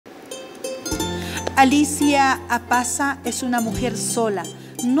Alicia Apaza es una mujer sola,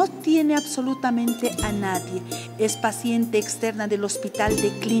 no tiene absolutamente a nadie. Es paciente externa del Hospital de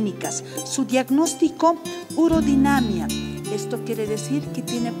Clínicas. Su diagnóstico, urodinamia. Esto quiere decir que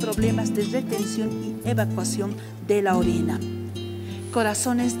tiene problemas de retención y evacuación de la orina.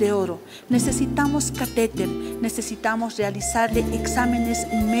 Corazones de oro. Necesitamos catéter, necesitamos realizarle exámenes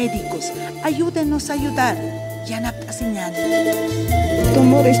médicos. Ayúdenos a ayudar. Yanap señal.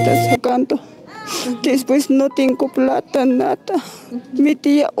 Tumor está sacando. Después no tengo plata, nada. Mi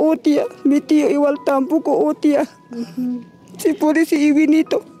tía odia, mi tío igual tampoco odia. Si por ese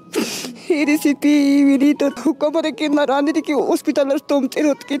Ivinito, eres Ivinito. Como de que naranja de que hospital estom que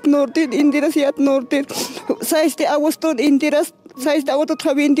norte, indira siat norte. 6 de agosto indiras, 6 de agosto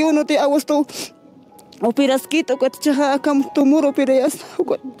 21 de agosto. Operas quito, que chaja cam tumor operas.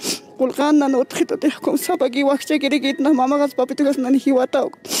 Colgana no trito de com sabagi waxche que na mama gas papitas na hiwata.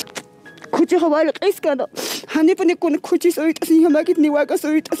 Kuchi hawal iskano. Hani puni kun kuchi soit asing hamagit ni waga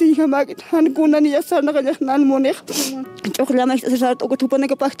soit asing hamagit. Han kuna ni yasar na kanya nan moneh. Chokla mas asar to kutupana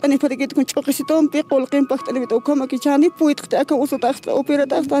ka paktani patigit kun chokisitom pe kolqin paktani bit okama ki chani puit ta ka uso ta opera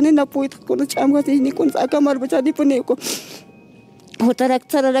ta tani na puit kun cham ga ni kun aka mar bachani puni ko. Hotarak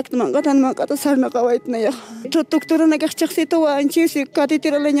tsararak mangatan mangata sarna kawait na ya. Doctora na kachsito wa anchi si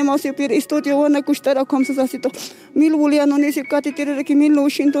catéter la llamamos per estudio na kustara kamsa sasito. Mil buliano ni si catéter que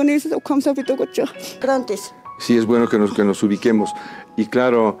 1900 ni kamsa pito cocha. Grandes. Sí, es bueno que nos ubiquemos. Y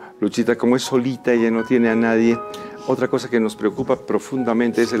claro, Luchita, como es solita, ella no tiene a nadie, otra cosa que nos preocupa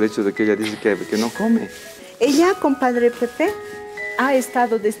profundamente es el hecho de que ella dice que no come. Ella, compadre Pepe, ha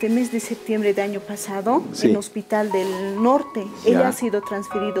estado desde el mes de septiembre del año pasado en el Hospital del Norte. Ella ha sido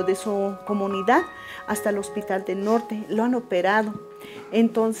transferido de su comunidad hasta el Hospital del Norte. Lo han operado.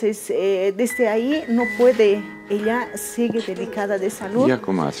 Entonces, desde ahí no puede, ella sigue delicada de salud. Ya,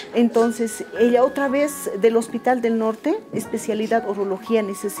 comadre. Entonces, ella otra vez del Hospital del Norte, especialidad urología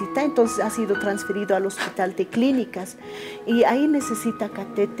necesita, entonces ha sido transferido al Hospital de Clínicas. Y ahí necesita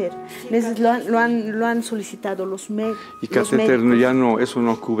catéter. Lo han solicitado los médicos. Y catéter ya no, eso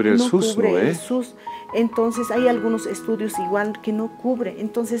no cubre el SUS, ¿no? El SUS. Entonces hay algunos estudios igual que no cubre.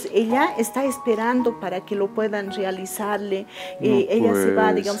 Entonces ella está esperando para que lo puedan realizarle. Ella se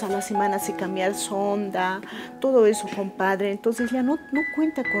va, digamos, a la semana se cambiar sonda, todo eso, compadre. Entonces ya no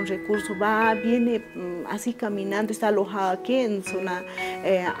cuenta con recursos, viene así caminando, está alojada aquí en zona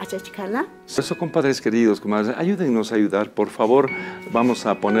Achachicala. Eso, compadres queridos, comadres, ayúdennos a ayudar, por favor. Vamos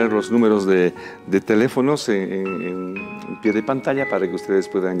a poner los números de teléfonos en pie de pantalla para que ustedes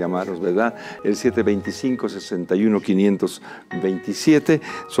puedan llamarnos, ¿verdad? El 725-61-527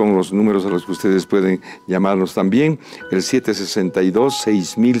 son los números a los que ustedes pueden llamarnos también. El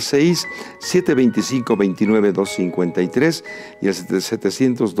 762-6006, 725-29-253 y el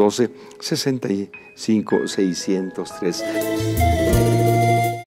 712-65-603.